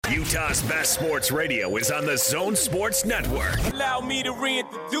Utah's best sports radio is on the Zone Sports Network. Allow me to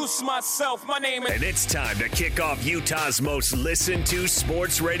reintroduce myself. My name is... And it's time to kick off Utah's most listened to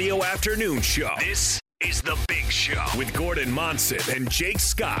sports radio afternoon show. This is The Big Show with Gordon Monson and Jake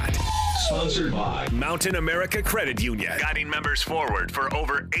Scott. Sponsored by Mountain America Credit Union, guiding members forward for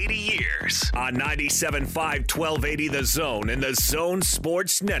over 80 years. On 97.5 1280 The Zone and the Zone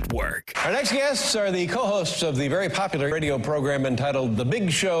Sports Network. Our next guests are the co-hosts of the very popular radio program entitled The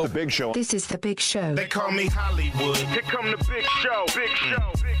Big Show. The Big Show. This is The Big Show. They call me Hollywood. Here come the Big Show. Big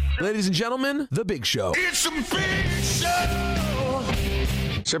Show. Big Show. Ladies and gentlemen, The Big Show. It's a big show.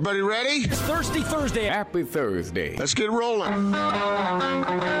 Is everybody ready? It's Thirsty Thursday. Happy Thursday. Let's get rolling.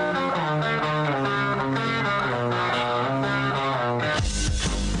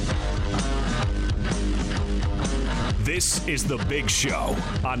 This is The Big Show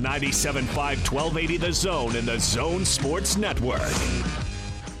on 97.5 1280 The Zone and the Zone Sports Network.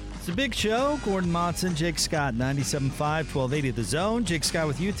 It's The Big Show. Gordon Monson, Jake Scott, 97.5 1280 The Zone. Jake Scott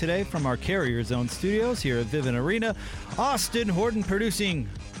with you today from our Carrier Zone studios here at Vivint Arena. Austin Horton producing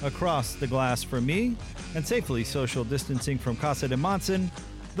across the glass from me and safely social distancing from Casa de Monson,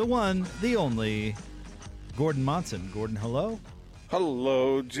 the one, the only, Gordon Monson. Gordon, hello.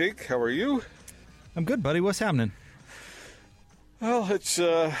 Hello, Jake. How are you? I'm good, buddy. What's happening? Well, it's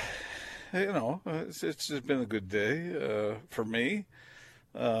it's been a good day for me.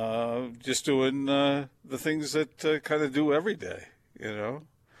 Just doing the things that kind of do every day, you know.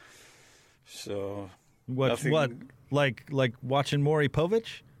 So what like watching Maury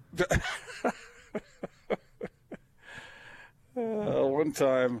Povich? One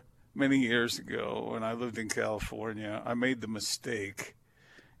time, many years ago, when I lived in California, I made the mistake.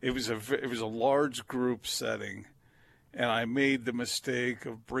 It was a large group setting, and I made the mistake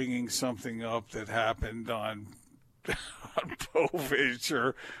of bringing something up that happened on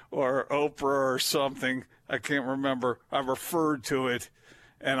Povich or Oprah or something. I can't remember. I referred to it,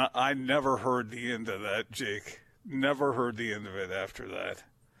 and I never heard the end of that, Jake. Never heard the end of it after that.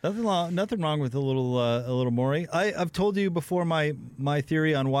 Nothing wrong with a little Maury. I've told you before my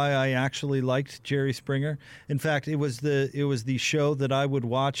theory on why I actually liked Jerry Springer. In fact, it was the show that I would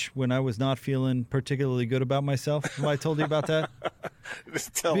watch when I was not feeling particularly good about myself. Have I told you about that?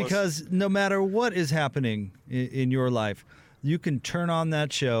 Because no matter what is happening in your life, you can turn on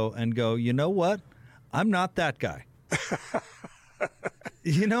that show and go, you know what? I'm not that guy.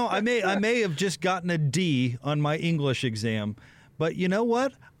 You know, I may have just gotten a D on my English exam, but you know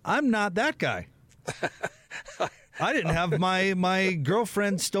what? I'm not that guy. I didn't have my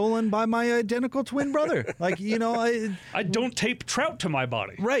girlfriend stolen by my identical twin brother. Like, you know, I don't tape trout to my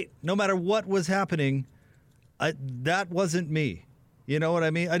body. Right. No matter what was happening, that wasn't me. You know what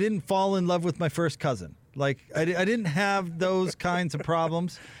I mean? I didn't fall in love with my first cousin. Like, I didn't have those kinds of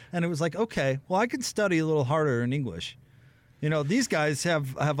problems. And it was like, okay, well, I can study a little harder in English. You know, these guys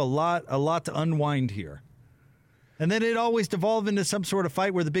have a lot to unwind here. And then it always devolved into some sort of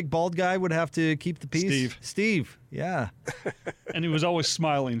fight where the big bald guy would have to keep the peace. Steve, yeah. And he was always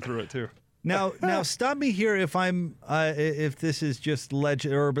smiling through it too. Now, stop me here if this is just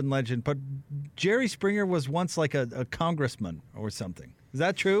urban legend, but Jerry Springer was once like a congressman or something. Is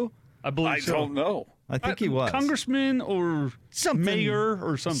that true? I believe so. I don't know. I think he was. Congressman or something, mayor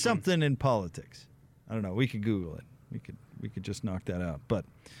or something. Something in politics. I don't know. We could Google it. We could just knock that out. But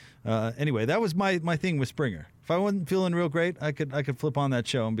anyway, that was my thing with Springer. If I wasn't feeling real great, I could flip on that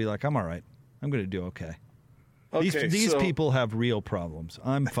show and be like, I'm all right. I'm going to do okay. These people have real problems.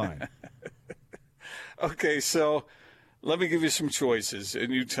 I'm fine. Okay, so let me give you some choices,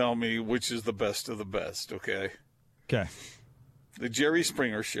 and you tell me which is the best of the best, okay? Okay. The Jerry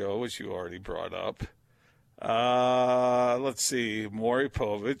Springer Show, which you already brought up. Let's see, Maury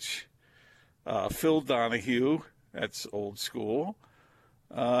Povich, Phil Donahue. That's old school.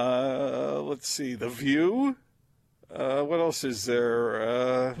 Let's see, The View. What else is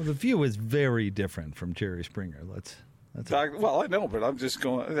there? Well, The View is very different from Jerry Springer. Well, I know, but I'm just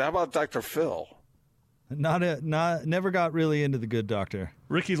going. How about Dr. Phil? Never got really into the Good Doctor.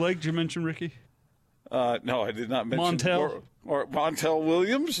 Ricky Lake, did you mention Ricky? No, I did not mention Montel. Or Montel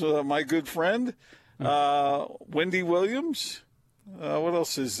Williams, my good friend. Wendy Williams. What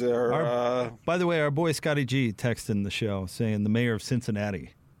else is there? By the way, our boy Scotty G texting the show saying the mayor of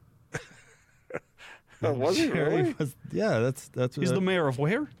Cincinnati. Was he really? Yeah, that's. He's the mayor of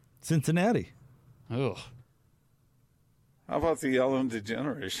where? Cincinnati. Ugh. How about the Ellen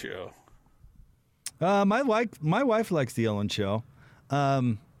DeGeneres Show? My wife likes the Ellen Show.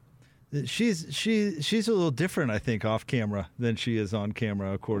 She's a little different, I think, off camera than she is on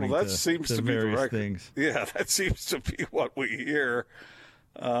camera, according to various things. Yeah, that seems to be what we hear.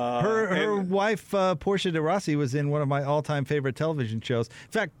 Her wife, Portia de Rossi, was in one of my all-time favorite television shows.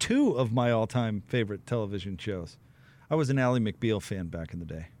 In fact, two of my all-time favorite television shows. I was an Ally McBeal fan back in the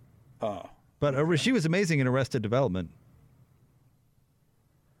day. Oh. But she was amazing in Arrested Development.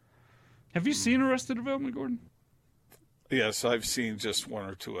 Have you seen Arrested Development, Gordon? Yes, I've seen just one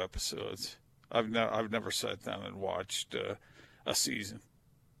or two episodes. I've never sat down and watched a season.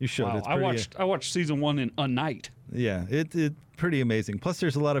 You should. Wow, It's I pretty, watched season 1 in a night. Yeah, it's pretty amazing. Plus,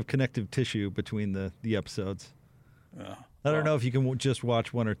 there's a lot of connective tissue between the episodes. I don't know if you can just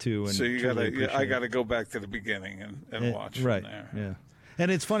watch one or two. And so you truly I appreciate got to go back to the beginning and watch right, from there. Yeah. And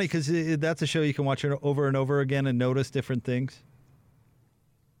it's funny because that's a show you can watch it over and over again and notice different things.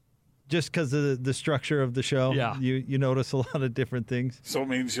 Just because of the structure of the show, Yeah. you notice a lot of different things. So it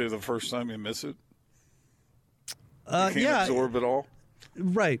means the first time you miss it, you can't yeah, absorb it all.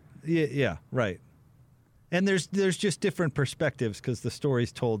 right. Yeah, right. And there's just different perspectives because the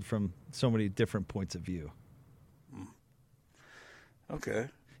story's told from so many different points of view. Okay.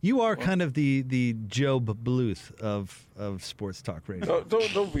 You are kind of the Job Bluth of sports talk radio.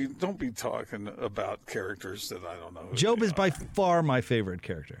 Don't be talking about characters that I don't know. Who Job they is are. by far my favorite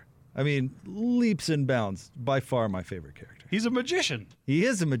character. I mean, leaps and bounds, by far my favorite character. He's a magician. He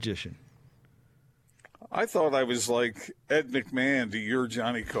is a magician. I thought I was like Ed McMahon to your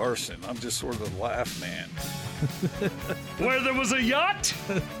Johnny Carson. I'm just sort of the laugh man. Where there was a yacht,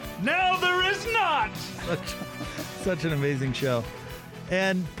 now there is not. Such an amazing show.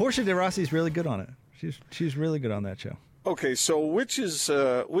 And Portia de Rossi is really good on it. She's really good on that show. Okay, so which is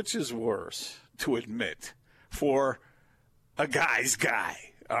worse to admit for a guy's guy?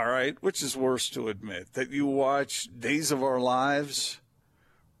 All right, which is worse to admit, that you watch Days of Our Lives,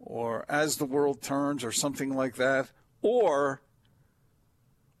 or As the World Turns, or something like that, or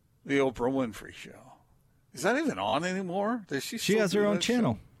the Oprah Winfrey Show? Is that even on anymore? Does she? She still has do her own that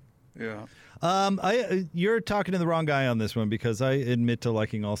channel. show? Yeah. You're talking to the wrong guy on this one because I admit to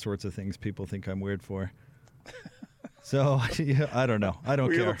liking all sorts of things people think I'm weird for. So yeah, I don't know. I don't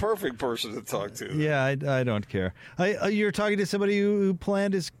Well, care. you're the perfect person to talk to. Yeah, I don't care. You're talking to somebody who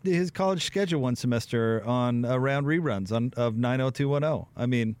planned his college schedule one semester around reruns of 90210. I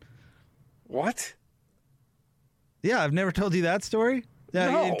mean, What? yeah, I've never told you that story.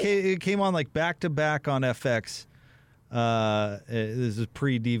 Yeah, No. it came on like back to back on FX. This is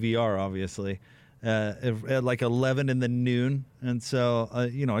pre-DVR, obviously, at like 11 in the noon, and so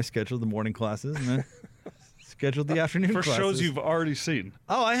I scheduled the morning classes and then scheduled the afternoon For classes. shows you've already seen.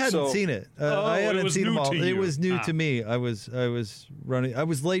 Oh, I hadn't seen it. I it hadn't was seen them new all. to It you. was new Ah. to me. I was running. I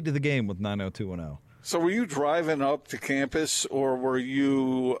was late to the game with 90210. So were you driving up to campus, or were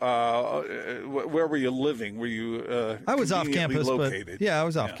you? Where were you living? Were you? I was off conveniently campus, located? but I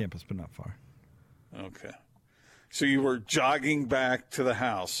was off campus, but not far. Okay. So you were jogging back to the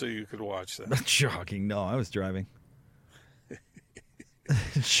house so you could watch that. Jogging? No, I was driving.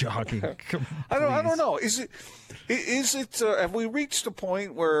 Jogging. I don't know. Is it? Have we reached a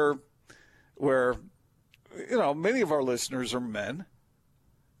point where many of our listeners are men?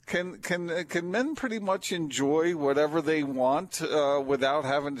 Can men pretty much enjoy whatever they want without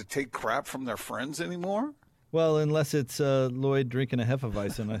having to take crap from their friends anymore? Well, unless it's Lloyd drinking a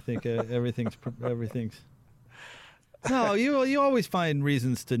Hefeweizen, I think everything's. No, you always find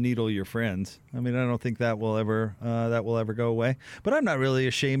reasons to needle your friends. I mean, I don't think that will ever go away. But I'm not really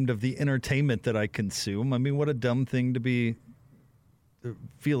ashamed of the entertainment that I consume. I mean, what a dumb thing to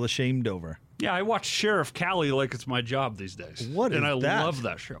feel ashamed over. Yeah, I watch Sheriff Callie like it's my job these days. What is and I that? love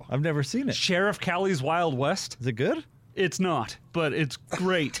that show. I've never seen it. Sheriff Callie's Wild West. Is it good? It's not, but it's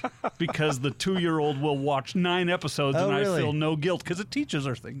great because the 2-year-old will watch 9 episodes Oh, and really? I feel no guilt because it teaches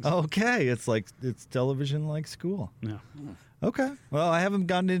her things. Okay, it's television like school. Yeah. Okay. Well, I haven't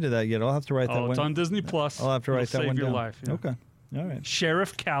gotten into that yet. I'll have to write that Oh, one. it's on Disney Plus. I'll have to write It'll that one save your down. life. Yeah. Okay. All right.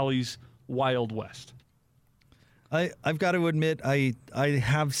 Sheriff Callie's Wild West. I've got to admit, I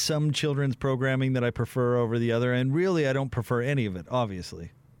have some children's programming that I prefer over the other, and really I don't prefer any of it,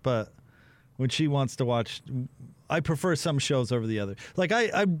 obviously. But when she wants to watch, I prefer some shows over the other. Like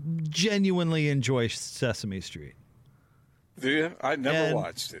I genuinely enjoy Sesame Street. Do you? I never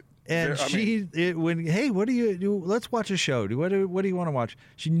watched it. And what do you do? Let's watch a show. What do you want to watch?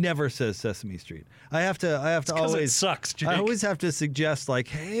 She never says Sesame Street. I have to Because always it sucks, Jake. I always have to suggest like,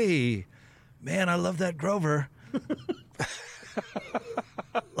 hey, man, I love that Grover.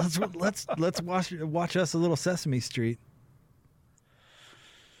 let's watch us a little Sesame Street.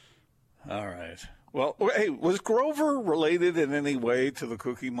 All right. Well, hey, was Grover related in any way to the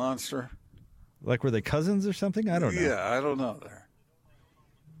Cookie Monster? Like were they cousins or something? I don't know. Yeah, I don't know there.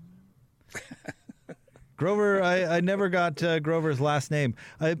 Grover, I never got Grover's last name.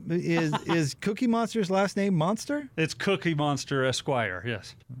 Is Cookie Monster's last name Monster? It's Cookie Monster Esquire,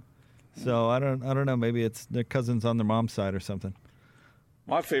 yes. So I don't know. Maybe it's their cousins on their mom's side or something.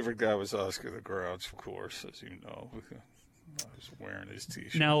 My favorite guy was Oscar the Grouch, of course, as you know. I was wearing his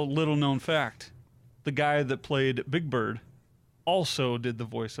T-shirt. Now, little known fact, the guy that played Big Bird also did the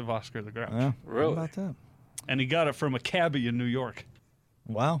voice of Oscar the Grouch. Really? How about that? And he got it from a cabbie in New York.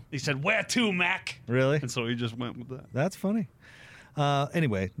 Wow. He said, "Where to, Mac?" Really? And so he just went with that. That's funny.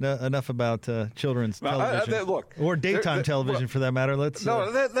 Anyway, enough about children's television. Look, or daytime television, for that matter. Let's.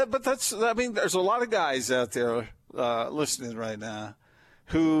 But that's. I mean, there's a lot of guys out there listening right now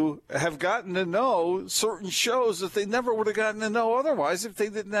who have gotten to know certain shows that they never would have gotten to know otherwise if they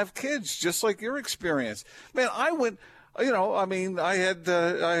didn't have kids, just like your experience. Man, I went. I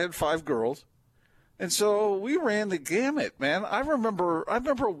had 5 girls. And so we ran the gamut, man. I remember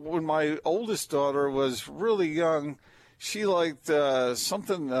when my oldest daughter was really young, she liked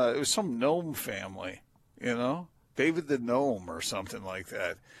something, it was some gnome family, David the Gnome or something like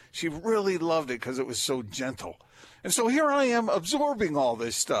that. She really loved it because it was so gentle. And so here I am absorbing all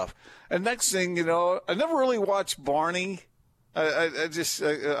this stuff. And next thing, I never really watched Barney. I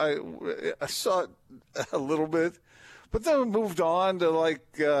saw it a little bit. But then we moved on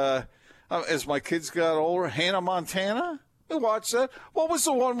to as my kids got older, Hannah Montana. We watched that. What was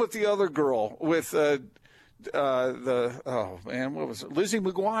the one with the other girl with what was it? Lizzie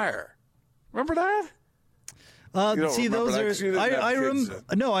McGuire. Remember that? See, those are.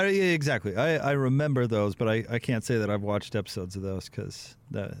 Exactly. I remember those, but I can't say that I've watched episodes of those because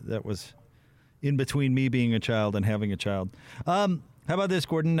that was in between me being a child and having a child. How about this,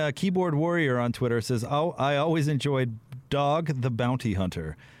 Gordon? Keyboard Warrior on Twitter says, I always enjoyed Dog the Bounty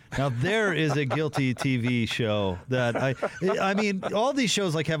Hunter. Now, there is a guilty TV show that I mean, all these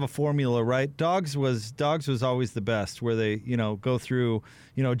shows have a formula, right? Dogs was always the best, where they, go through,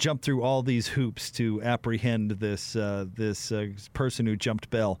 jump through all these hoops to apprehend this person who jumped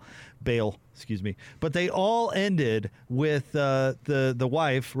bail, But they all ended with the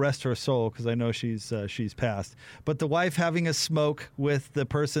wife, rest her soul, because I know she's passed. But the wife having a smoke with the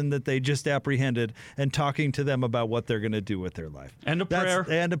person that they just apprehended and talking to them about what they're going to do with their life. And a prayer.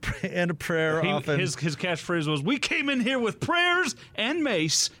 And a prayer. Often his catchphrase was, "We came in here with prayers and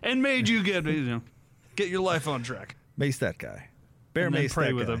mace and made you get your life on track." Mace that guy. Bear and mace pray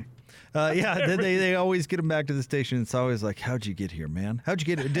that with guy. him. Yeah, they always get him back to the station. It's always like, how'd you get here, man? How'd you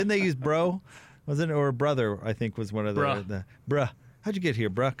get here? Didn't they use bro? Wasn't it? Or brother, I think, was one of the bruh. How'd you get here,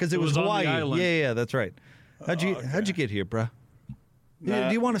 bruh? Because it was Hawaii. On the island. Yeah, that's right. How'd you get here, bruh? Do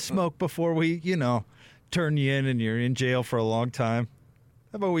you want to smoke before we, turn you in and you're in jail for a long time?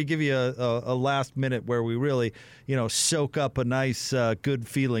 How about we give you a last minute where we really, soak up a nice, good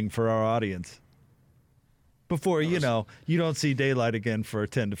feeling for our audience before, you don't see daylight again for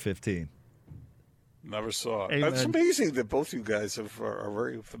 10 to 15. Never saw it. Amen. It's amazing that both you guys are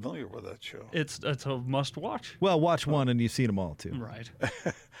very familiar with that show. It's a must-watch. Well, watch one and you've seen them all, too. Right.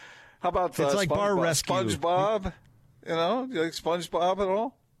 How about it's like Bar Rescue. SpongeBob? Do you like SpongeBob at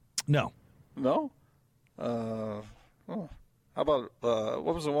all? No. No? How about,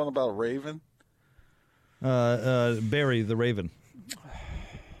 what was the one about Raven? Barry the Raven.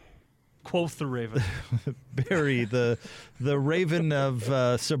 Quoth the Raven. Barry, the Raven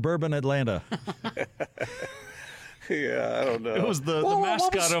of suburban Atlanta. Yeah, I don't know. It was the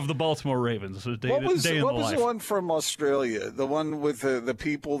mascot of the Baltimore Ravens. What was the one from Australia? The one with the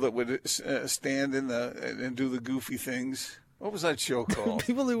people that would stand and do the goofy things? What was that show called?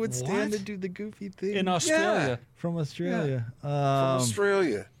 People who would stand and do the goofy things. In Australia. Yeah. From Australia. From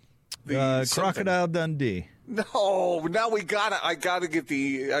Australia. Crocodile Dundee. No, now I gotta get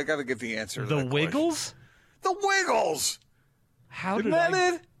the answer to The that Wiggles? question. The Wiggles. How Isn't did that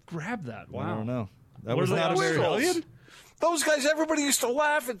I it? grab that? Wow. I don't know. That Were was they not Australian? Those guys, everybody used to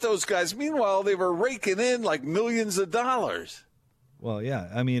laugh at those guys. Meanwhile, they were raking in like millions of dollars. Well, yeah.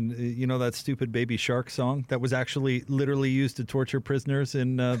 I mean, that stupid Baby Shark song that was actually literally used to torture prisoners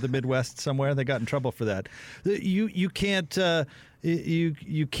in the Midwest somewhere. They got in trouble for that. You can't,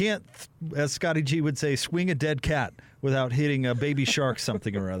 you can't, as Scotty G would say, swing a dead cat without hitting a Baby Shark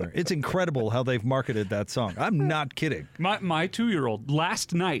something or other. It's incredible how they've marketed that song. I'm not kidding. My 2-year-old,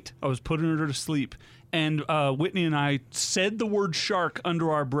 last night, I was putting her to sleep, and Whitney and I said the word shark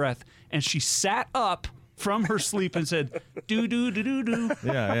under our breath, and she sat up from her sleep and said, "Do do do do do."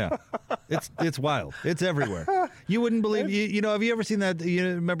 Yeah. It's wild. It's everywhere. You wouldn't believe. Have you ever seen that?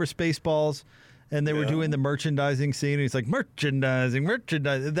 You remember Spaceballs, and they were doing the merchandising scene. And he's like, merchandising.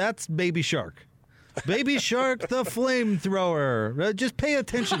 That's Baby Shark. Baby Shark the flamethrower. Just pay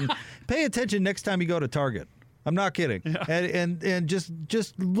attention. Pay attention next time you go to Target. I'm not kidding. Yeah. And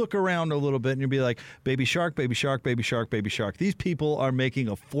just look around a little bit and you'll be like, Baby Shark, Baby Shark, Baby Shark, Baby Shark. These people are making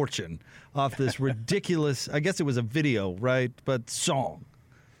a fortune off this ridiculous, I guess it was a video, right? But song.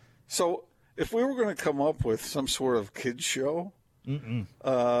 So if we were going to come up with some sort of kids show,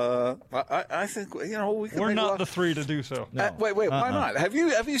 I think we can. We're not the three to do so. No. Wait, why not? Have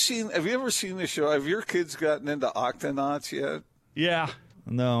you ever seen the show? Have your kids gotten into Octonauts yet? Yeah.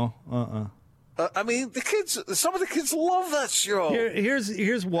 No. I mean, some of the kids love that show.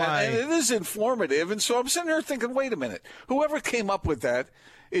 Here's why. And it is informative. And so I'm sitting there thinking, wait a minute. Whoever came up with that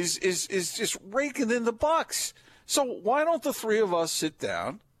is just raking in the bucks. So why don't the three of us sit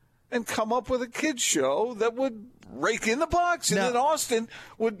down and come up with a kids show that would rake in the bucks, and then Austin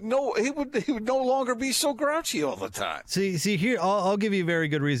would know he would no longer be so grouchy all the time. See here, I'll give you a very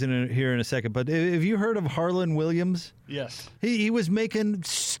good reason here in a second. But have you heard of Harlan Williams? Yes. He was making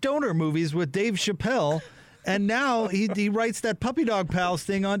stoner movies with Dave Chappelle, and now he writes that Puppy Dog Pals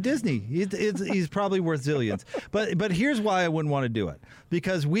thing on Disney. He's probably worth zillions. But here's why I wouldn't want to do it.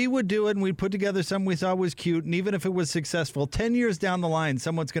 Because we would do it and we'd put together something we thought was cute, and even if it was successful, 10 years down the line,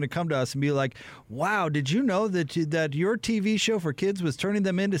 someone's going to come to us and be like, wow, did you know that your TV show for kids was turning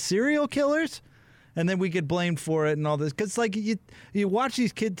them into serial killers? And then we get blamed for it and all this. Because, like, you watch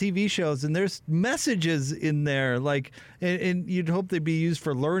these kid TV shows, and there's messages in there, like, and you'd hope they'd be used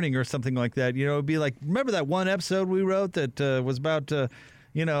for learning or something like that. You know, it'd be like, remember that one episode we wrote that was about,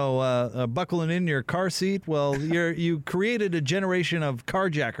 buckling in your car seat? Well, you created a generation of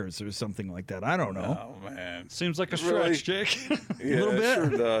carjackers or something like that. I don't know. Oh, man. Seems like a stretch, Jake. Yeah, a little bit. It sure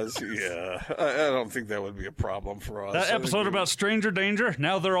does. Yeah. I don't think that would be a problem for us. That episode about stranger danger,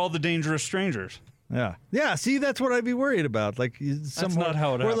 now they're all the dangerous strangers. Yeah. See, that's what I'd be worried about. Like, that's not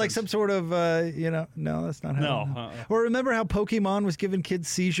how it happens. Or like some sort of, no, that's not how. No. Or remember how Pokemon was giving kids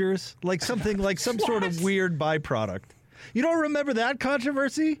seizures? Like something, like some sort of weird byproduct. You don't remember that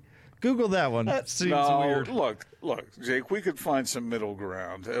controversy? Google that one. That seems weird. Look, Jake, we could find some middle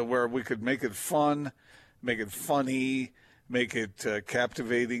ground where we could make it fun, make it funny, make it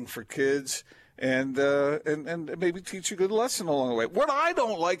captivating for kids. And maybe teach a good lesson along the way. What I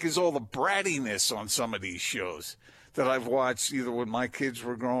don't like is all the brattiness on some of these shows that I've watched either when my kids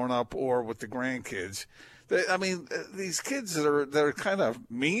were growing up or with the grandkids. These kids that are kind of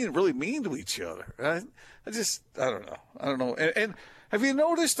really mean to each other. I don't know. And have you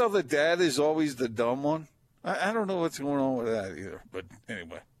noticed how the dad is always the dumb one? I don't know what's going on with that either. But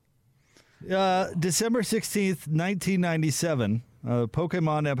anyway. December 16th, 1997.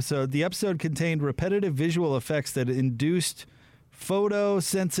 Pokemon episode. The episode contained repetitive visual effects that induced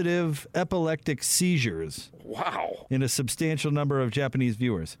photosensitive epileptic seizures. Wow. In a substantial number of Japanese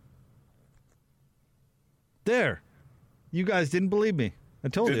viewers. There. You guys didn't believe me. I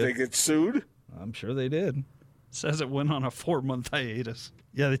told you. Did they get sued? I'm sure they did. Says it went on a 4-month hiatus.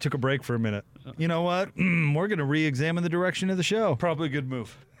 Yeah, they took a break for a minute. You know what? We're going to re-examine the direction of the show. Probably a good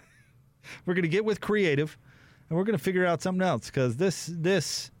move. We're going to get with creative. And we're going to figure out something else because this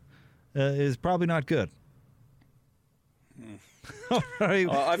is probably not good. All right.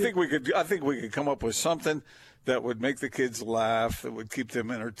 I think we could come up with something that would make the kids laugh, that would keep them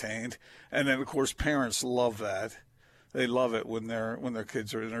entertained, and then of course parents love that. They love it when their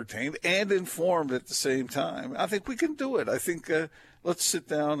kids are entertained and informed at the same time. I think we can do it. I think let's sit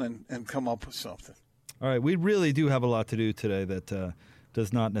down and come up with something. All right. We really do have a lot to do today that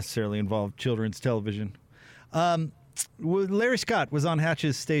does not necessarily involve children's television. Larry Scott was on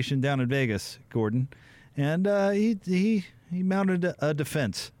Hatch's station down in Vegas, Gordon, and he mounted a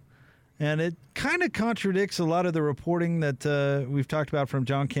defense, and it kind of contradicts a lot of the reporting that we've talked about from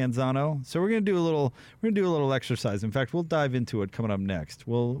John Canzano. So we're gonna do a little exercise. In fact, we'll dive into it coming up next.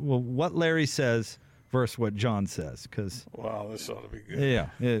 We'll what Larry says versus what John says, because wow, this ought to be good. Yeah,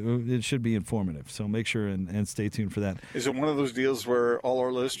 it should be informative. So make sure and stay tuned for that. Is it one of those deals where all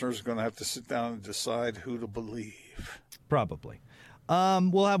our listeners are going to have to sit down and decide who to believe? Probably.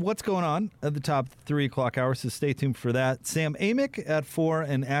 We'll have what's going on at the top 3 o'clock hour, so stay tuned for that. Sam Amick at 4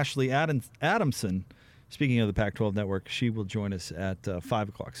 and Ashley Adamson, speaking of the Pac-12 Network, she will join us at 5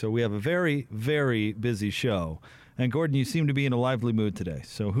 o'clock. So we have a very, very busy show. And Gordon, you seem to be in a lively mood today,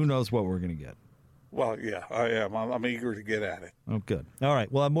 so who knows what we're going to get. Well, yeah, I am. I'm eager to get at it. Oh, good. All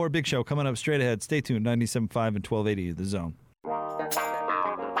right. We'll have more Big Show coming up straight ahead. Stay tuned. 97.5 and 1280 The Zone.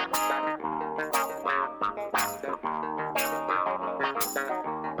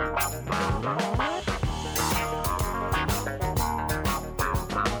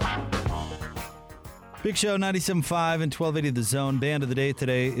 Big Show 97.5 and 1280 The Zone. Band of the day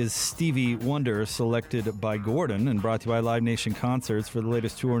today is Stevie Wonder, selected by Gordon and brought to you by Live Nation Concerts. For the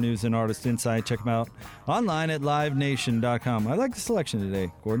latest tour news and artist insight, check them out online at livenation.com. I like the selection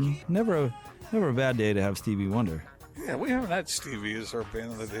today, Gordon. Never a bad day to have Stevie Wonder. Yeah, we haven't had Stevie as our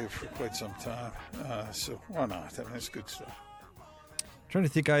band of the day for quite some time, so why not? I mean, it's good stuff. Trying to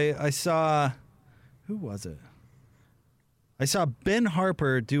think, I saw, who was it? I saw Ben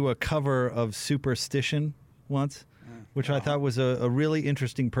Harper do a cover of Superstition once, which I thought was a really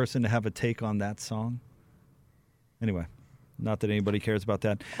interesting person to have a take on that song. Anyway, not that anybody cares about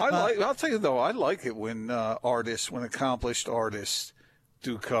that. I'll tell you, though, I like it when accomplished artists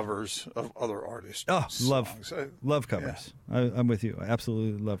do covers of other artists. Oh, songs. love covers. Yeah. I'm with you. I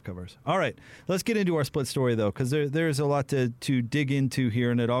absolutely love covers. All right, let's get into our split story, though, because there's a lot to dig into here,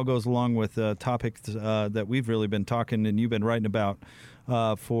 and it all goes along with topics that we've really been talking and you've been writing about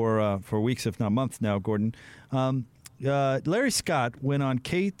for weeks, if not months now, Gordon. Larry Scott went on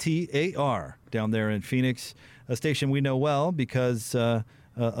KTAR down there in Phoenix, a station we know well because an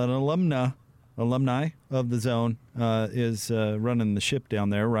alumni of the Zone is running the ship down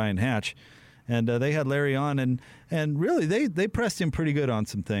there, Ryan Hatch. And they had Larry on, and really they pressed him pretty good on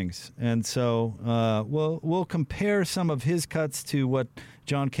some things. And so we'll compare some of his cuts to what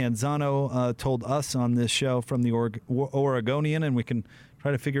John Canzano told us on this show from the Oregonian, and we can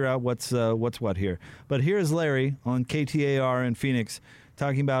try to figure out what's what here. But here's Larry on KTAR in Phoenix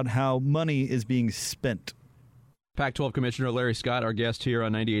talking about how money is being spent. Pac-12 Commissioner Larry Scott, our guest here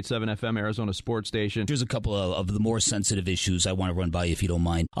on 98.7 FM, Arizona Sports Station. Here's a couple of the more sensitive issues I want to run by you, if you don't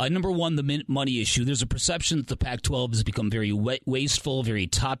mind. Number one, the money issue. There's a perception that the Pac-12 has become very wasteful, very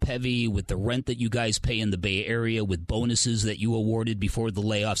top-heavy with the rent that you guys pay in the Bay Area, with bonuses that you awarded before the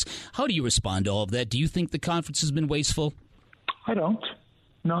layoffs. How do you respond to all of that? Do you think the conference has been wasteful? I don't.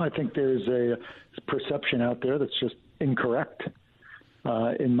 No, I think there's a perception out there that's just incorrect.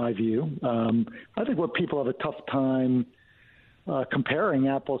 In my view. I think what people have a tough time comparing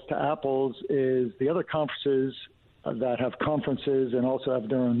apples to apples is the other conferences that have conferences and also have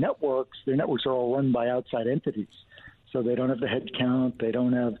their own networks. Their networks are all run by outside entities, so they don't have the head count, they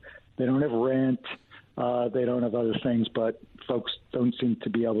don't have rent, they don't have other things. But folks don't seem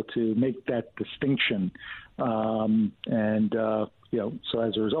to be able to make that distinction, so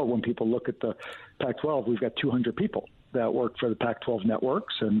as a result, when people look at the Pac-12, we've got 200 people that work for the Pac-12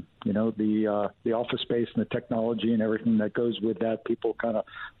 networks, and the office space and the technology and everything that goes with that, people kind of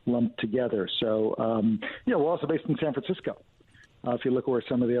lump together. So we're also based in San Francisco. If you look where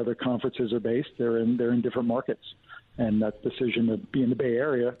some of the other conferences are based, they're in different markets, and that decision to be in the Bay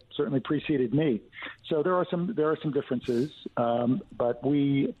Area certainly preceded me. So there are some differences, but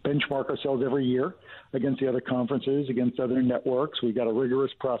we benchmark ourselves every year against the other conferences, against other networks. We've got a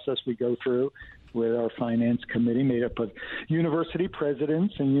rigorous process we go through with our finance committee made up of university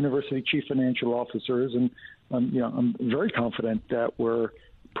presidents and university chief financial officers. And, I'm very confident that we're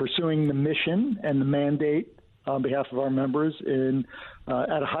pursuing the mission and the mandate on behalf of our members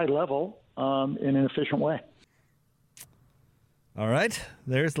at a high level in an efficient way. All right.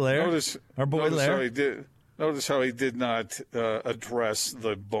 There's Larry, our boy Larry. Notice how he did not address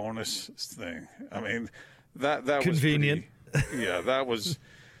the bonus thing. I mean, that was convenient. Yeah, that was...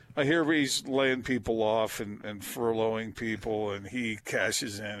 I hear he's laying people off and furloughing people, and he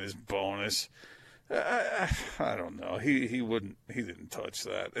cashes in his bonus. I don't know. He didn't touch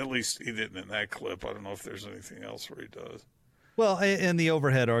that. At least he didn't in that clip. I don't know if there's anything else where he does. Well, and the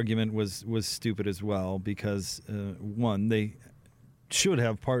overhead argument was stupid as well because one, they should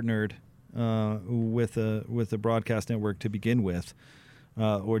have partnered with a broadcast network to begin with.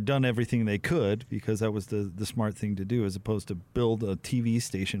 Or done everything they could, because that was the smart thing to do, as opposed to build a TV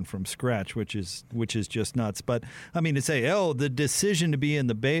station from scratch, which is just nuts. But I mean, to say, the decision to be in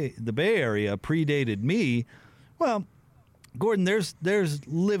the Bay Area predated me. Well, Gordon, there's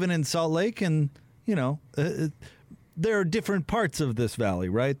living in Salt Lake, and there are different parts of this valley,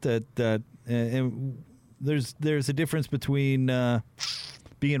 right? And there's a difference between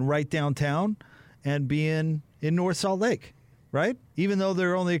being right downtown and being in North Salt Lake. Right? Even though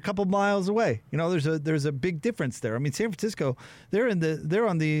they're only a couple miles away, there's a big difference there. I mean, San Francisco, they're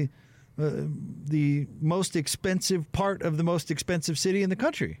on the most expensive part of the most expensive city in the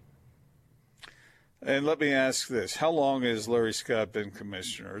country. And let me ask this: how long has Larry Scott been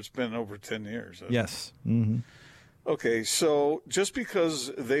commissioner? It's been over 10 years. Yes. Mm-hmm. Okay, so just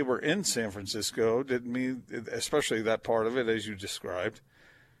because they were in San Francisco didn't mean, especially that part of it, as you described,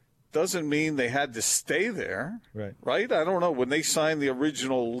 doesn't mean they had to stay there, right? I don't know. When they signed the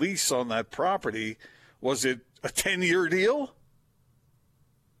original lease on that property, was it a 10-year deal?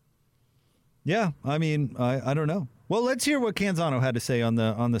 Yeah, I mean, I don't know. Well, let's hear what Canzano had to say on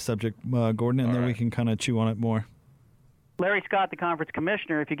the subject, Gordon, and then we can kind of chew on it more. Larry Scott, the conference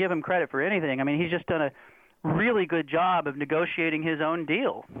commissioner, if you give him credit for anything, I mean, he's just done a really good job of negotiating his own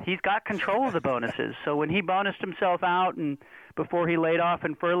deal. He's got control of the bonuses. So when he bonused himself out and before he laid off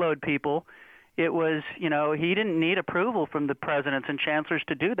and furloughed people, it was, he didn't need approval from the presidents and chancellors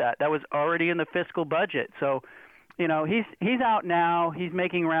to do that. That was already in the fiscal budget. So, he's out now. He's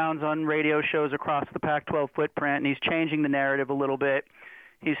making rounds on radio shows across the Pac-12 footprint, and he's changing the narrative a little bit.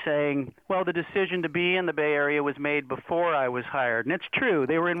 He's saying, well, the decision to be in the Bay Area was made before I was hired. And it's true.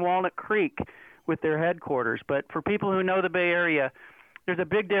 They were in Walnut Creek with their headquarters. But for people who know the Bay Area, there's a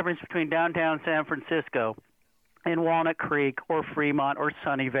big difference between downtown San Francisco and Walnut Creek or Fremont or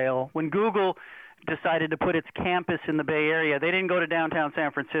Sunnyvale. When Google decided to put its campus in the Bay Area, they didn't go to downtown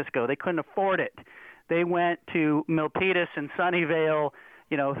San Francisco. They couldn't afford it. They went to Milpitas and Sunnyvale,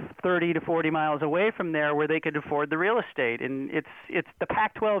 30 to 40 miles away from there where they could afford the real estate. And it's the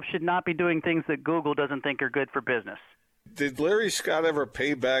Pac-12 should not be doing things that Google doesn't think are good for business. Did Larry Scott ever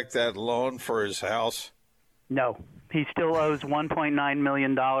pay back that loan for his house? No. He still owes $1.9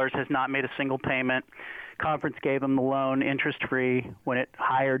 million, has not made a single payment. Conference gave him the loan interest-free when it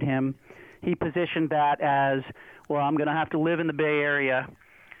hired him. He positioned that as, well, I'm going to have to live in the Bay Area.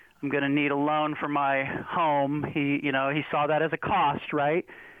 I'm going to need a loan for my home. He saw that as a cost, right?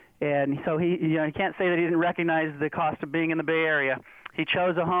 And so he can't say that he didn't recognize the cost of being in the Bay Area. He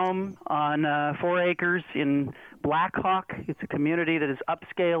chose a home on 4 acres in Blackhawk. It's a community that is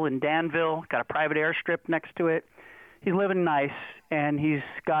upscale in Danville, got a private airstrip next to it. He's living nice, and he's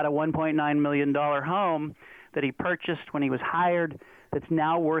got a $1.9 million home that he purchased when he was hired that's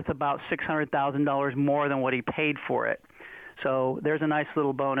now worth about $600,000 more than what he paid for it. So there's a nice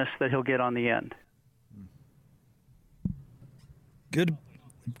little bonus that he'll get on the end. Good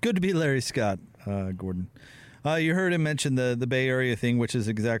to be Larry Scott, Gordon. You heard him mention the Bay Area thing, which is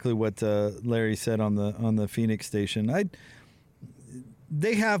exactly what Larry said on the Phoenix station.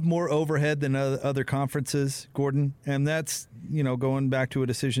 They have more overhead than other conferences, Gordon, and that's going back to a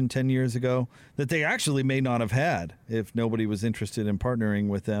decision 10 years ago that they actually may not have had if nobody was interested in partnering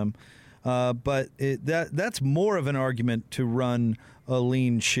with them. But that's more of an argument to run a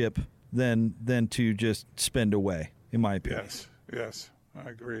lean ship than to just spend away, in my opinion. Yes, I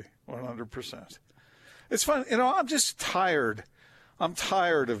agree 100%. It's fun. I'm just tired. I'm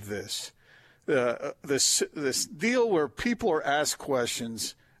tired of this. This deal where people are asked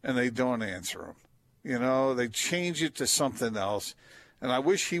questions and they don't answer them. They change it to something else. And I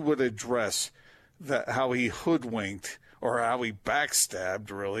wish he would address how he hoodwinked or how he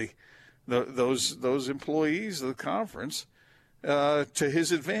backstabbed, really, those employees of the conference to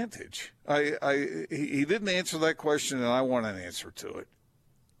his advantage. He didn't answer that question, and I want an answer to it.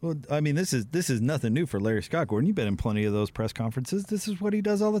 Well, I mean, this is nothing new for Larry Scott, Gordon. You've been in plenty of those press conferences. This is what he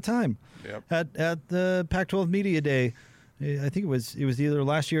does all the time. Yep. At the Pac-12 Media Day, I think it was either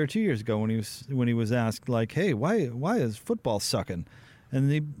last year or 2 years ago when he was asked, like, hey, why is football sucking?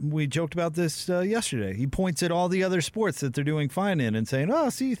 And we joked about this yesterday. He points at all the other sports that they're doing fine in and saying, oh,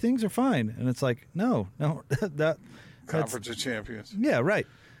 see, things are fine. And it's like, no, that Conference of Champions. Yeah, right.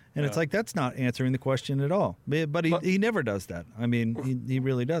 And it's like, that's not answering the question at all. But he never does that. I mean, he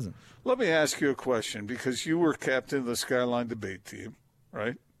really doesn't. Let me ask you a question, because you were captain of the Skyline debate team,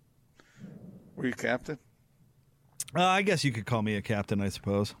 right? Were you captain? I guess you could call me a captain, I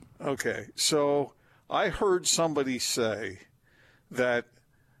suppose. Okay. So I heard somebody say that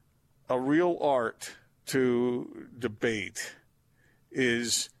a real art to debate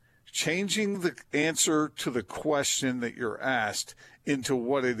is changing the answer to the question that you're asked into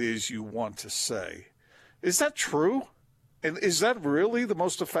what it is you want to say. Is that true? And is that really the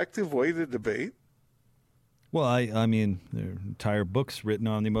most effective way to debate? Well, I mean, there are entire books written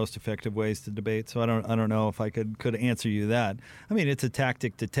on the most effective ways to debate, so I don't know if I could answer you that. I mean, it's a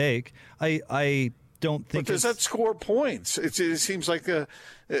tactic to take. I don't think. But does that score points? It seems like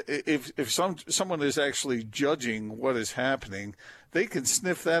if someone is actually judging what is happening, they can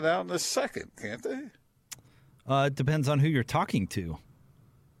sniff that out in a second, can't they? It depends on who you're talking to,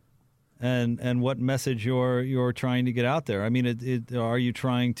 and what message you're trying to get out there. I mean, are you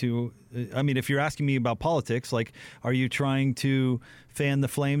trying to? I mean, if you're asking me about politics, like, are you trying to fan the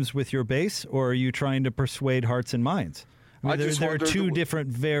flames with your base, or are you trying to persuade hearts and minds? I mean, there are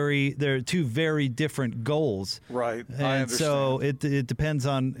two very different goals. Right. And I understand. so it depends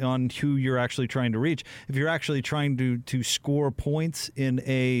on who you're actually trying to reach. If you're actually trying to score points in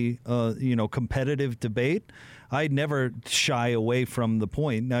a competitive debate, I'd never shy away from the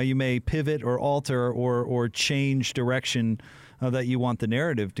point. Now, you may pivot or alter or change direction that you want the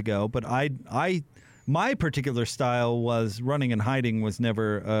narrative to go. But my particular style was running and hiding was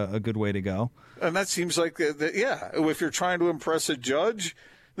never a good way to go. And that seems like, if you're trying to impress a judge,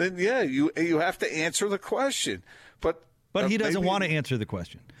 then, you have to answer the question. But he doesn't want to answer the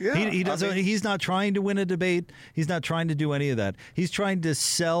question. Yeah, he doesn't. He's not trying to win a debate. He's not trying to do any of that. He's trying to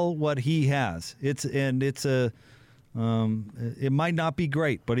sell what he has. It might not be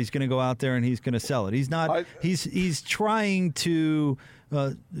great, but he's going to go out there and he's going to sell it. He's not. He's trying to.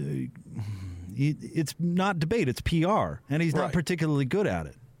 It's not debate. It's PR, and he's not particularly good at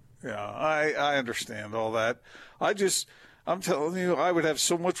it. Yeah, I understand all that. I'm telling you, I would have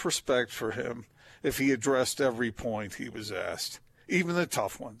so much respect for him if he addressed every point he was asked, even the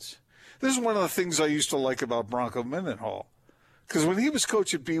tough ones. This is one of the things I used to like about Bronco Mendenhall. Because when he was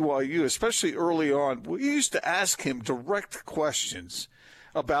coach at BYU, especially early on, we used to ask him direct questions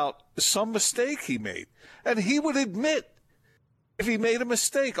about some mistake he made. And he would admit if he made a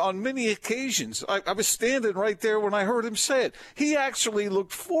mistake on many occasions. I was standing right there when I heard him say it. He actually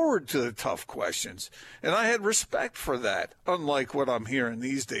looked forward to the tough questions. And I had respect for that, unlike what I'm hearing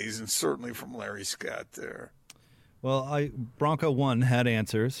these days, and certainly from Larry Scott there. Well, Bronco 1 had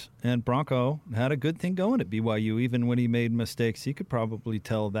answers, and Bronco had a good thing going at BYU, even when he made mistakes. He could probably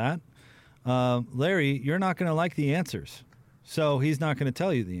tell that. Larry, you're not going to like the answers, so he's not going to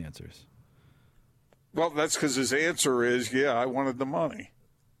tell you the answers. Well, that's because his answer is, I wanted the money.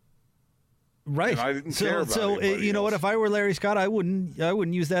 Right. And I didn't care about anybody you know else. what? If I were Larry Scott, I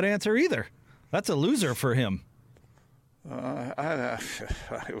wouldn't use that answer either. That's a loser for him. Okay.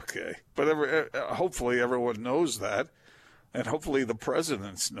 But hopefully everyone knows that, and hopefully the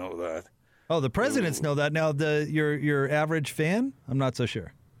presidents know that. Oh, the presidents know that. Now, your average fan, I'm not so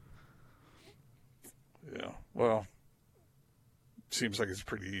sure. Yeah. Well, seems like it's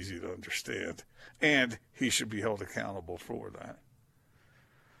pretty easy to understand. And he should be held accountable for that.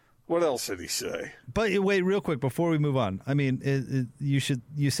 What else did he say? But wait, real quick, before we move on. I mean, you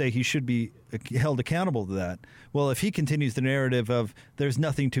say he should be held accountable to that. Well, if he continues the narrative of there's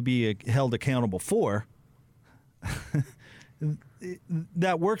nothing to be held accountable for,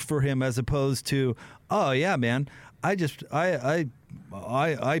 that worked for him as opposed to, oh yeah, man, I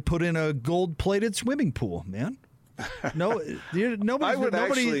put in a gold-plated swimming pool, man. Nobody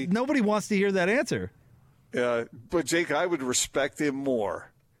wants to hear that answer. But Jake, I would respect him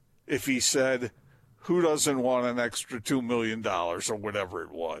more if he said, who doesn't want an extra $2 million or whatever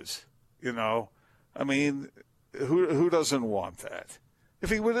it was? I mean, who doesn't want that? If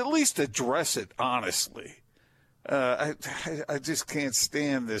he would at least address it honestly. I just can't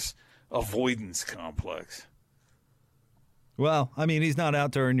stand this avoidance complex. Well, I mean, he's not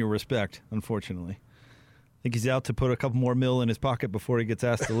out to earn your respect, unfortunately. I think he's out to put a couple more mil in his pocket before he gets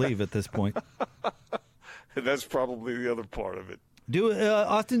asked to leave at this point. That's probably the other part of it.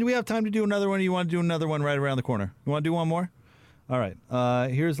 Austin, do we have time to do another one, or you want to do another one right around the corner? You want to do one more? All right.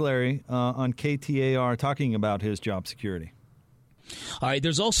 Here's Larry on KTAR talking about his job security. All right,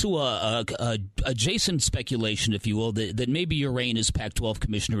 there's also a adjacent speculation, if you will, that maybe your reign as Pac-12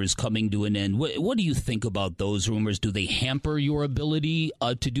 commissioner is coming to an end. What do you think about those rumors? Do they hamper your ability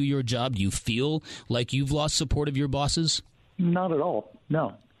to do your job? Do you feel like you've lost support of your bosses? Not at all,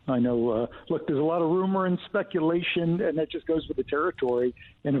 no. I know, look, there's a lot of rumor and speculation, and that just goes with the territory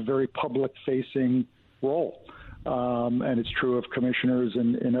in a very public-facing role. And it's true of commissioners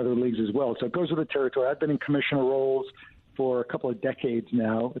in other leagues as well. So it goes with the territory. I've been in commissioner roles for a couple of decades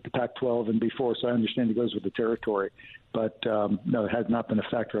now at the Pac-12 and before, so I understand it goes with the territory. But, no, it has not been a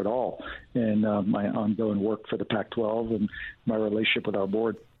factor at all in my ongoing work for the Pac-12 and my relationship with our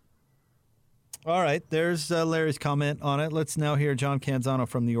board. All right, there's Larry's comment on it. Let's now hear John Canzano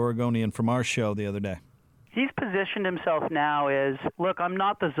from the Oregonian from our show the other day. He's positioned himself now as, look, I'm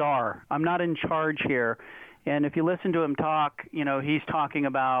not the czar. I'm not in charge here. And if you listen to him talk, he's talking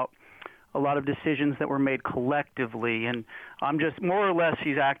about a lot of decisions that were made collectively, and I'm just more or less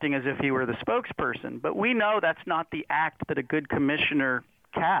he's acting as if he were the spokesperson. But we know that's not the act that a good commissioner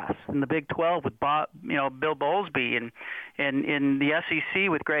casts. In the Big 12 with Bill Bowlesby, and in the SEC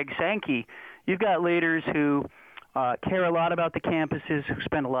with Greg Sankey, you've got leaders who care a lot about the campuses, who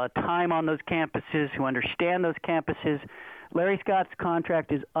spend a lot of time on those campuses, who understand those campuses. Larry Scott's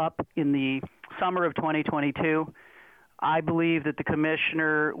contract is up in the summer of 2022. I believe that the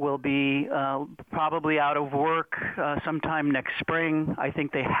commissioner will be probably out of work sometime next spring. I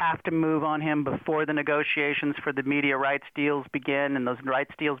think they have to move on him before the negotiations for the media rights deals begin, and those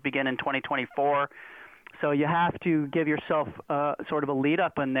rights deals begin in 2024. So you have to give yourself sort of a lead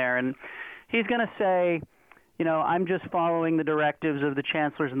up in there. And he's going to say, I'm just following the directives of the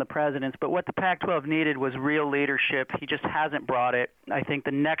chancellors and the presidents. But what the Pac-12 needed was real leadership. He just hasn't brought it. I think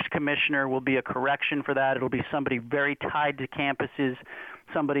the next commissioner will be a correction for that. It'll be somebody very tied to campuses,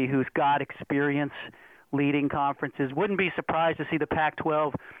 somebody who's got experience leading conferences. Wouldn't be surprised to see the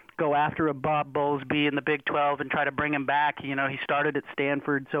Pac-12 go after a Bob Bowlesby in the Big 12 and try to bring him back. He started at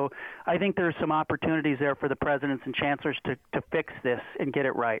Stanford. So I think there's some opportunities there for the presidents and chancellors to fix this and get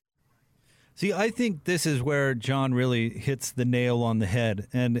it right. See, I think this is where John really hits the nail on the head,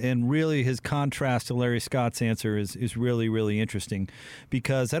 and really his contrast to Larry Scott's answer is really, really interesting,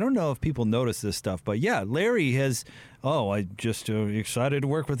 because I don't know if people notice this stuff, but yeah, Larry has, I just excited to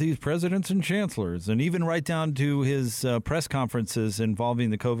work with these presidents and chancellors, and even right down to his press conferences involving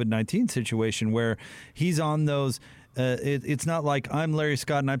the COVID-19 situation where he's on those. It's not like I'm Larry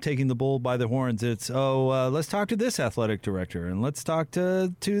Scott and I'm taking the bull by the horns. It's, let's talk to this athletic director and let's talk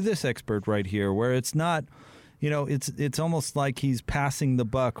to this expert right here, where it's not, it's almost like he's passing the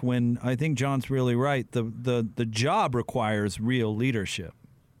buck, when I think John's really right. The job requires real leadership.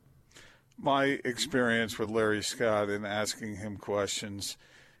 My experience with Larry Scott in asking him questions,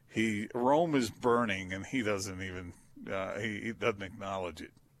 Rome is burning and he doesn't even, he doesn't acknowledge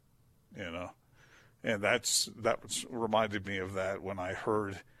it, And that reminded me of that when I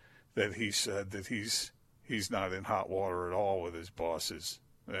heard that he said that he's not in hot water at all with his bosses.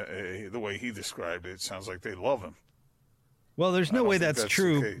 The way he described it, it sounds like they love him. Well, there's no way that's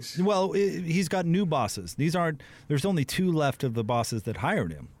true. Well, he's got new bosses. There's only 2 left of the bosses that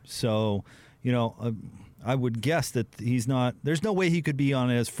hired him. So, I would guess that he's not. There's no way he could be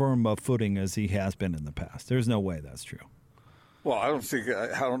on as firm a footing as he has been in the past. There's no way that's true. Well, I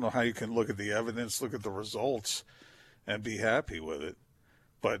don't know how you can look at the evidence, look at the results, and be happy with it.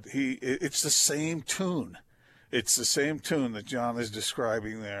 But it's the same tune. It's the same tune that John is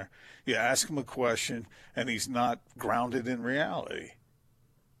describing there. You ask him a question, and he's not grounded in reality.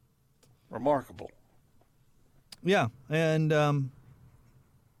 Remarkable. Yeah, and I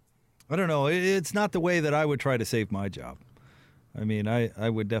don't know. It's not the way that I would try to save my job. I mean, I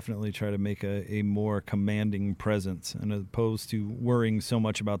would definitely try to make a more commanding presence, and as opposed to worrying so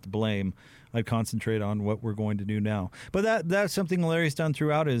much about the blame, I'd concentrate on what we're going to do now. But that's something Larry's done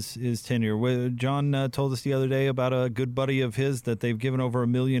throughout his tenure. John told us the other day about a good buddy of his that they've given over $1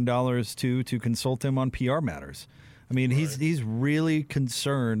 million to consult him on PR matters. I mean, right. He's really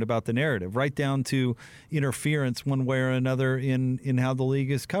concerned about the narrative, right down to interference one way or another in how the league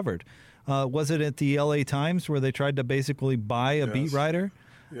is covered. Was it at the L.A. Times where they tried to basically buy a beat writer?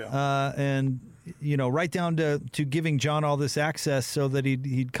 Yeah. And, right down to giving John all this access so that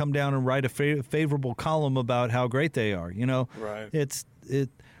he'd come down and write a favorable column about how great they are. Right.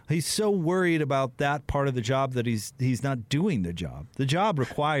 He's so worried about that part of the job that he's not doing the job. The job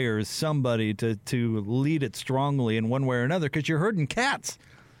requires somebody to lead it strongly in one way or another, because you're herding cats.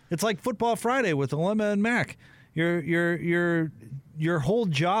 It's like Football Friday with Alema and Mac. Your whole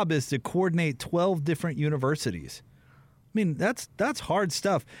job is to coordinate 12 different universities. I mean, that's hard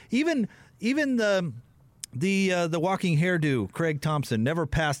stuff. Even the walking hairdo, Craig Thompson, never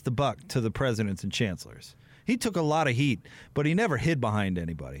passed the buck to the presidents and chancellors. He took a lot of heat, but he never hid behind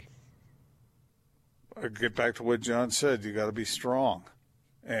anybody. I get back to what John said. You got to be strong,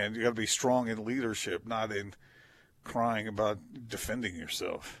 and you got to be strong in leadership, not in crying about defending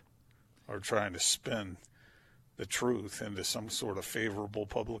yourself or trying to spin the truth into some sort of favorable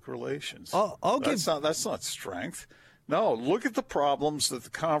public relations. That's not strength. No, look at the problems that the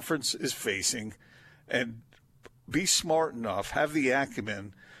conference is facing and be smart enough, have the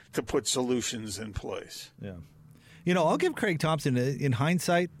acumen to put solutions in place. Yeah. I'll give Craig Thompson, in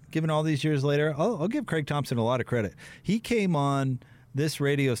hindsight, given all these years later, I'll give Craig Thompson a lot of credit. He came on this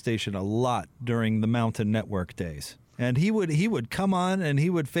radio station a lot during the Mountain Network days. And he would come on and he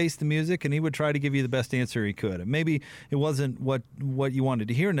would face the music and he would try to give you the best answer he could. And maybe it wasn't what you wanted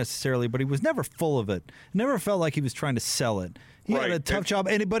to hear necessarily, but he was never full of it. Never felt like he was trying to sell it. He had a tough job,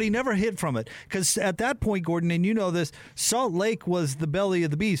 but he never hid from it. Because at that point, Gordon, and you know this, Salt Lake was the belly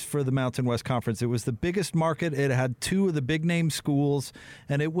of the beast for the Mountain West Conference. It was the biggest market. It had 2 of the big name schools,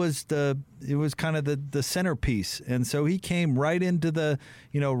 and it was kind of the centerpiece. And so he came right into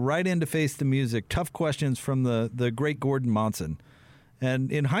to face the music. Tough questions from the great Gordon Monson.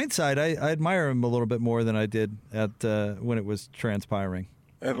 And in hindsight, I admire him a little bit more than I did at when it was transpiring.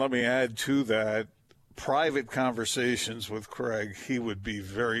 And let me add to that, private conversations with Craig, he would be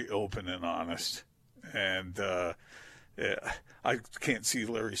very open and honest. And I can't see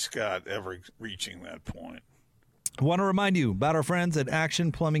Larry Scott ever reaching that point. I want to remind you about our friends at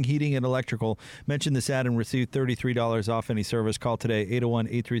Action Plumbing, Heating, and Electrical. Mention this ad and receive $33 off any service. Call today,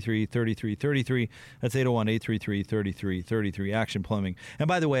 801-833-3333. That's 801-833-3333, Action Plumbing. And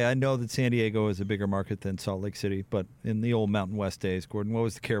by the way, I know that San Diego is a bigger market than Salt Lake City, but in the old Mountain West days, Gordon, what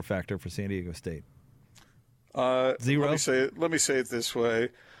was the care factor for San Diego State? 0? Let me say it this way.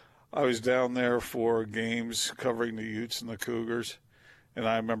 I was down there for games covering the Utes and the Cougars. And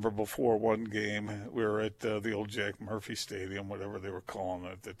I remember before one game, we were at the old Jack Murphy Stadium, whatever they were calling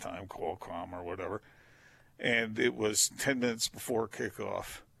it at the time, Qualcomm or whatever. And it was 10 minutes before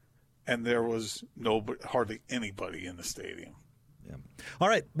kickoff, and there was hardly anybody in the stadium. Yeah. All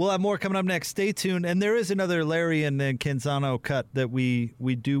right, we'll have more coming up next. Stay tuned. And there is another Larry and Canzano cut that we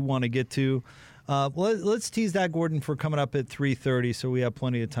do want to get to. Let's tease that, Gordon, for coming up at 3:30, so we have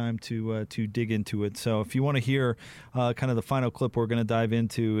plenty of time to dig into it. So if you want to hear kind of the final clip we're going to dive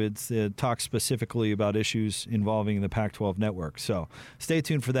into, it talks specifically about issues involving the Pac-12 network. So stay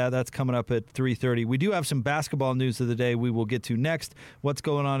tuned for that. That's coming up at 3:30. We do have some basketball news of the day we will get to next. What's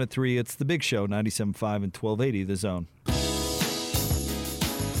going on at 3? It's The Big Show, 97.5 and 1280 The Zone.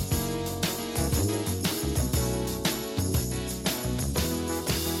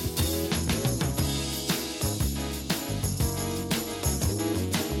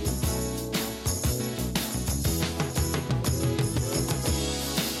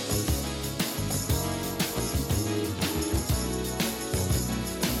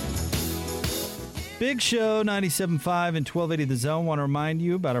 Big Show, 97.5 and 1280 The Zone. Want to remind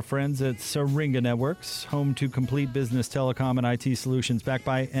you about our friends at Syringa Networks, home to complete business telecom and IT solutions backed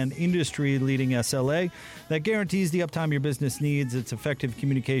by an industry-leading SLA that guarantees the uptime your business needs. It's effective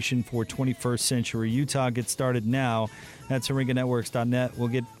communication for 21st century Utah. Get started now at syringanetworks.net. We'll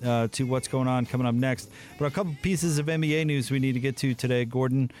get to what's going on coming up next. But a couple pieces of NBA news we need to get to today.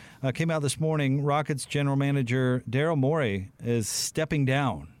 Gordon, came out this morning. Rockets general manager Daryl Morey is stepping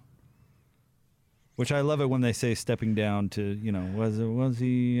down. Which I love it when they say stepping down to, was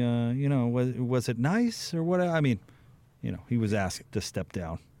it nice or what? I mean, he was asked to step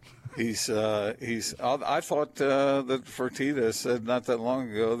down. I thought that Fertitta said not that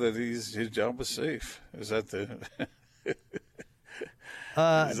long ago that his job was safe. Is that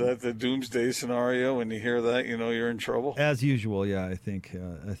the doomsday scenario? When you hear that, you're in trouble. As usual, yeah. I think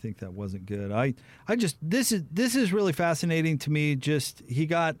that wasn't good. This is really fascinating to me.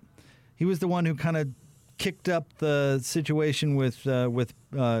 He was the one who kind of kicked up the situation with the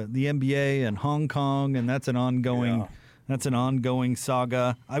NBA and Hong Kong, and that's an ongoing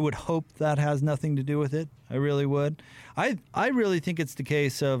saga. I would hope that has nothing to do with it. I really would. I really think it's the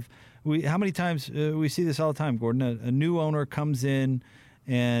case of how many times we see this all the time, Gordon. A new owner comes in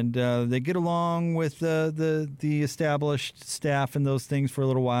and they get along with the established staff and those things for a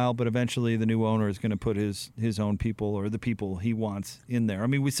little while, but eventually the new owner is going to put his own people or the people he wants in there. I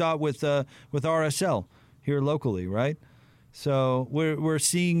mean, we saw it with RSL here locally, right? So we're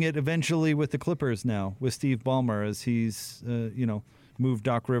seeing it eventually with the Clippers now with Steve Ballmer as he's moved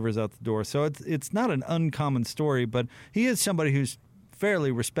Doc Rivers out the door. So it's not an uncommon story, but he is somebody who's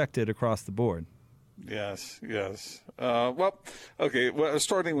fairly respected across the board. Yes.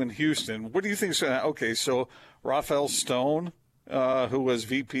 Starting with Houston, what do you think is going to – okay, so Raphael Stone, who was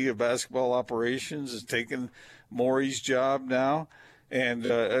VP of basketball operations, is taking Morey's job now. And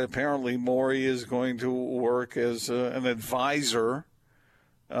apparently Morey is going to work as an advisor,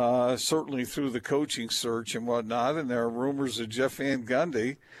 certainly through the coaching search and whatnot. And there are rumors of Jeff Van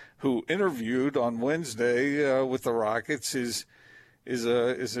Gundy, who interviewed on Wednesday with the Rockets, is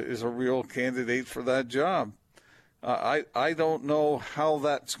a real candidate for that job. I don't know how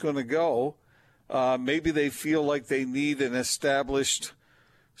that's going to go. Maybe they feel like they need an established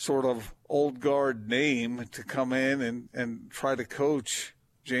sort of old guard name to come in and try to coach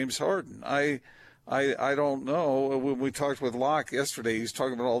James Harden. I don't know. When we talked with Locke yesterday, he's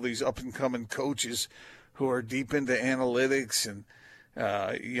talking about all these up-and-coming coaches who are deep into analytics and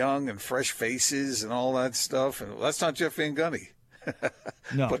young and fresh faces and all that stuff. And that's not Jeff Van Gundy.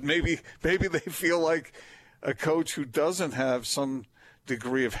 No. But maybe they feel like a coach who doesn't have some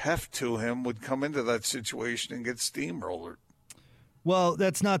degree of heft to him would come into that situation and get steamrolled. Well,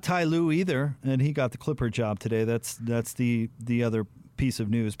 that's not Ty Lue either, and he got the Clipper job today. That's the other piece of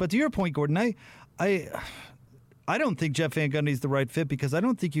news. But to your point, Gordon, I don't think Jeff Van Gundy's the right fit because I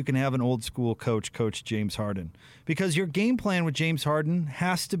don't think you can have an old school coach James Harden, because your game plan with James Harden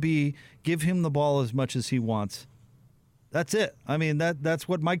has to be give him the ball as much as he wants. That's it. I mean, that's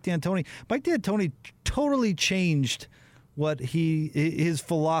what Mike D'Antoni totally changed his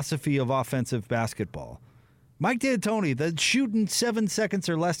philosophy of offensive basketball. Mike D'Antoni, the shooting 7 seconds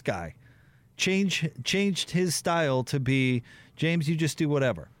or less guy, changed his style to be, James, you just do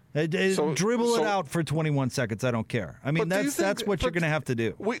whatever. Dribble it out for 21 seconds. I don't care. I mean, that's what you're going to have to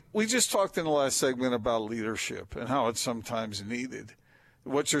do. We just talked in the last segment about leadership and how it's sometimes needed.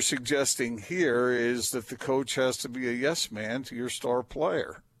 What you're suggesting here is that the coach has to be a yes man to your star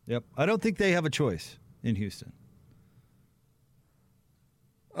player. Yep. I don't think they have a choice in Houston.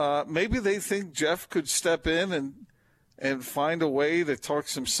 Maybe they think Jeff could step in and find a way to talk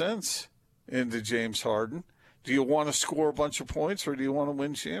some sense into James Harden. Do you want to score a bunch of points or do you want to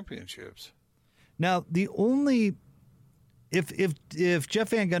win championships? Now, the only if Jeff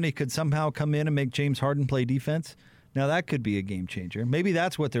Van Gundy could somehow come in and make James Harden play defense, now that could be a game changer. Maybe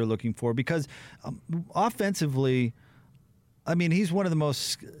that's what they're looking for because offensively, I mean, he's one of the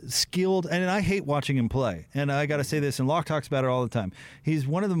most skilled, and I hate watching him play. And I got to say this, and Locke talks about it all the time. He's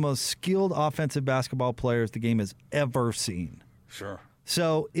one of the most skilled offensive basketball players the game has ever seen. Sure.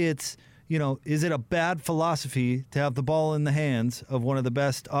 So it's, is it a bad philosophy to have the ball in the hands of one of the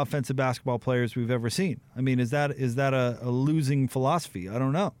best offensive basketball players we've ever seen? I mean, is that a losing philosophy? I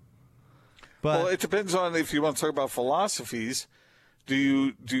don't know. But, well, it depends on if you want to talk about philosophies. Do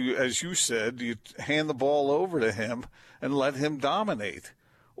you, as you said, do you hand the ball over to him and let him dominate?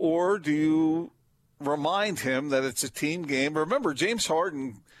 Or do you remind him that it's a team game? Remember, James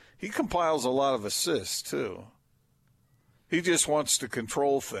Harden, he compiles a lot of assists, too. He just wants to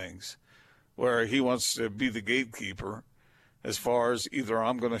control things, where he wants to be the gatekeeper as far as either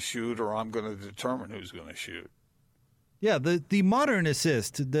I'm going to shoot or I'm going to determine who's going to shoot. Yeah, the modern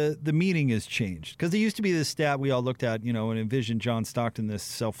assist, the meaning has changed. Because there used to be this stat we all looked at, and envisioned John Stockton, this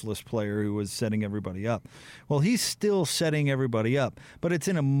selfless player who was setting everybody up. Well, he's still setting everybody up, but it's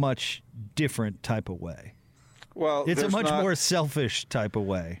in a much different type of way. Well, it's a much more selfish type of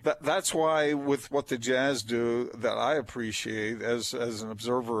way. That's why with what the Jazz do that I appreciate as an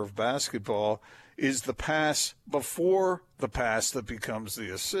observer of basketball is the pass before the pass that becomes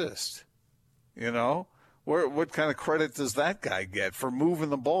the assist. What kind of credit does that guy get for moving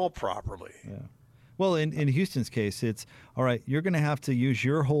the ball properly? Yeah. Well, in Houston's case, it's, all right, you're going to have to use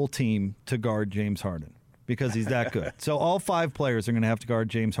your whole team to guard James Harden because he's that good. So all 5 players are going to have to guard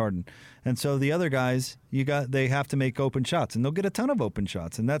James Harden. And so the other guys, they have to make open shots, and they'll get a ton of open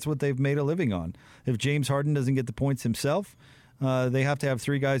shots, and that's what they've made a living on. If James Harden doesn't get the points himself, they have to have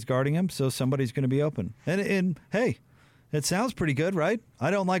 3 guys guarding him, so somebody's going to be open. And hey, it sounds pretty good, right?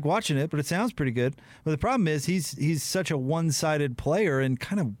 I don't like watching it, but it sounds pretty good. But the problem is he's such a one-sided player and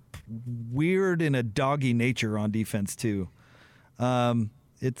kind of weird in a doggy nature on defense too.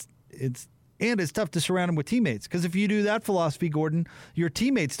 It's tough to surround him with teammates because if you do that philosophy, Gordon, your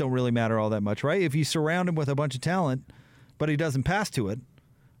teammates don't really matter all that much, right? If you surround him with a bunch of talent, but he doesn't pass to it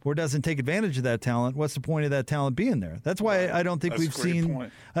or doesn't take advantage of that talent, what's the point of that talent being there? That's why I don't think we've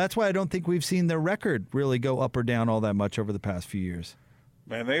seen. That's why I don't think we've seen their record really go up or down all that much over the past few years.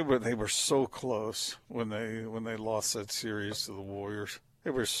 Man, they were so close when they lost that series to the Warriors.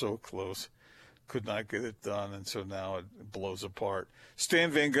 They were so close, could not get it done, and so now it blows apart.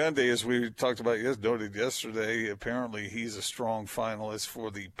 Stan Van Gundy, as we talked about, noted yesterday, apparently he's a strong finalist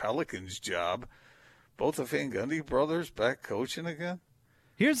for the Pelicans job. Both the Van Gundy brothers back coaching again.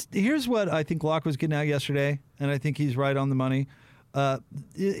 Here's what I think Locke was getting at yesterday, and I think he's right on the money. The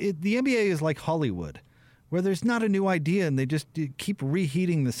NBA is like Hollywood, where there's not a new idea, and they just keep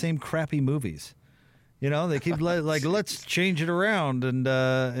reheating the same crappy movies. They keep let's change it around,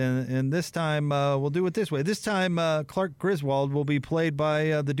 and this time we'll do it this way. This time Clark Griswold will be played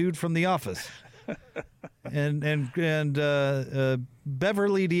by the dude from The Office, and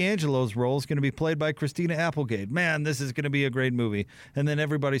Beverly D'Angelo's role is going to be played by Christina Applegate. Man, this is going to be a great movie. And then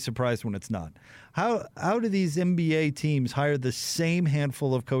everybody's surprised when it's not. How do these NBA teams hire the same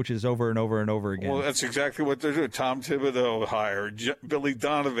handful of coaches over and over and over again? Well, that's exactly what they're doing. Tom Thibodeau hired. Billy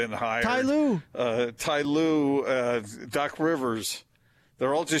Donovan hired. Ty Lue, Doc Rivers.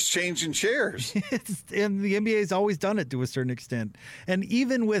 They're all just changing chairs. And the NBA's always done it to a certain extent. And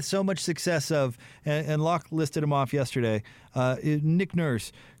even with so much success and Locke listed them off yesterday, Nick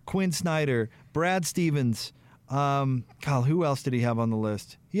Nurse, Quinn Snyder, Brad Stevens, who else did he have on the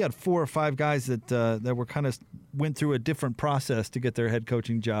list? He had 4 or 5 guys that were kind of went through a different process to get their head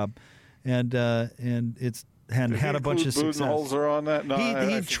coaching job. And it's had a bunch of success. Budenholzer on that? No,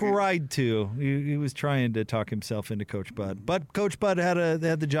 he tried to. He was trying to talk himself into Coach Bud, but Coach Bud had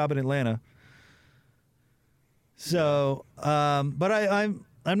the job in Atlanta. So, but I'm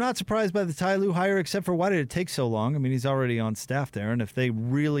not surprised by the Ty Lue hire, except for why did it take so long? I mean, he's already on staff there, and if they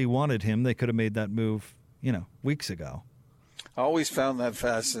really wanted him, they could have made that move, weeks ago. I always found that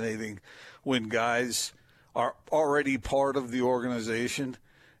fascinating when guys are already part of the organization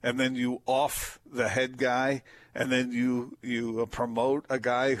and then you off the head guy, and then you promote a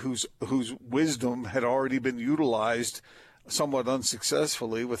guy whose wisdom had already been utilized somewhat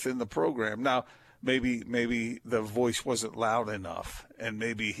unsuccessfully within the program. Now, maybe the voice wasn't loud enough, and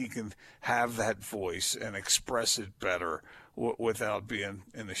maybe he can have that voice and express it better without being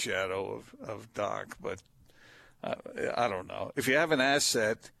in the shadow of Doc. But I don't know. If you have an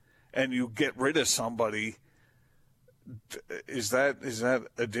asset and you get rid of somebody, is that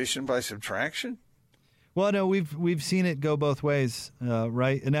addition by subtraction? Well, no, we've seen it go both ways,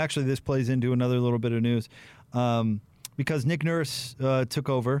 right? And actually, this plays into another little bit of news because Nick Nurse took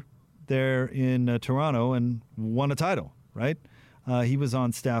over there in Toronto and won a title, right? He was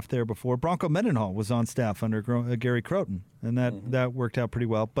on staff there before. Bronco Mendenhall was on staff under Gary Croton, and that worked out pretty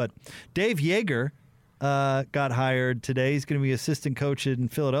well. But Dave Yeager got hired today. He's going to be assistant coach in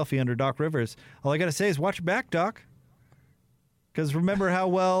Philadelphia under Doc Rivers. All I got to say is watch your back, Doc. Because remember how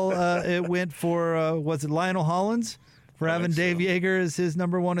well it went for, was it Lionel Hollins for having Dave Yeager as his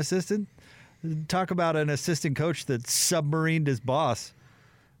number one assistant? Talk about an assistant coach that submarined his boss.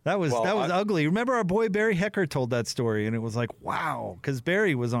 That was ugly. Remember our boy Barry Hecker told that story, and it was like, wow, because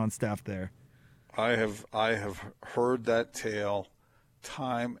Barry was on staff there. I have heard that tale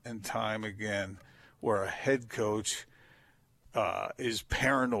time and time again, where a head coach is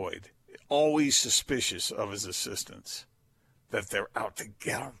paranoid, always suspicious of his assistants, that they're out to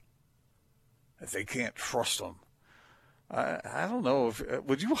get him, that they can't trust them. I don't know if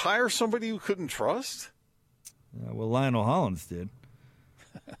would you hire somebody you couldn't trust? Well, Lionel Hollins did.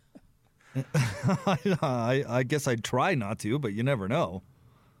 I guess I'd try not to, but you never know.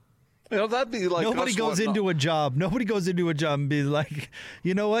 You know, that'd be like nobody goes into a job and be like,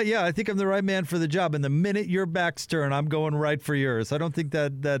 you know what? Yeah, I think I'm the right man for the job. And the minute your back's turned, I'm going right for yours. I don't think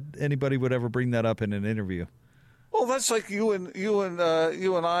that anybody would ever bring that up in an interview. Well, that's like you and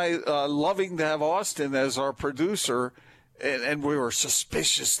I loving to have Austin as our producer, and we were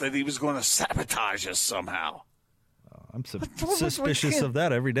suspicious that he was going to sabotage us somehow. I'm suspicious of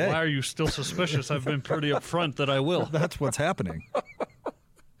that every day. Why are you still suspicious? I've been pretty upfront that I will. That's what's happening.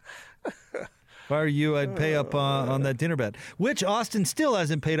 If I were you, I'd pay up on that dinner bet, which Austin still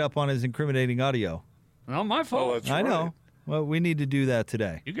hasn't paid up on his incriminating audio. Not my fault. Oh, that's I right. know. Well, we need to do that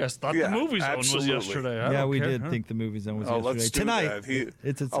today. You guys thought the movie zone absolutely. was yesterday. Yeah, we did think the movie zone was yesterday. Let's do Tonight,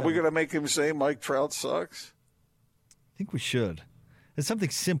 that. Are we going to make him say Mike Trout sucks? I think we should. It's something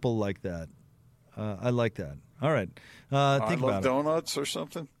simple like that. I like that. All right. Think about it. Donuts or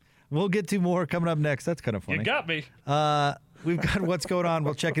something? We'll get to more coming up next. That's kind of funny. You got me. We've got what's going on.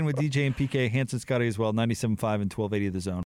 We'll check in with DJ and PK, Hanson Scotty as well, 97.5 and 1280 The Zone.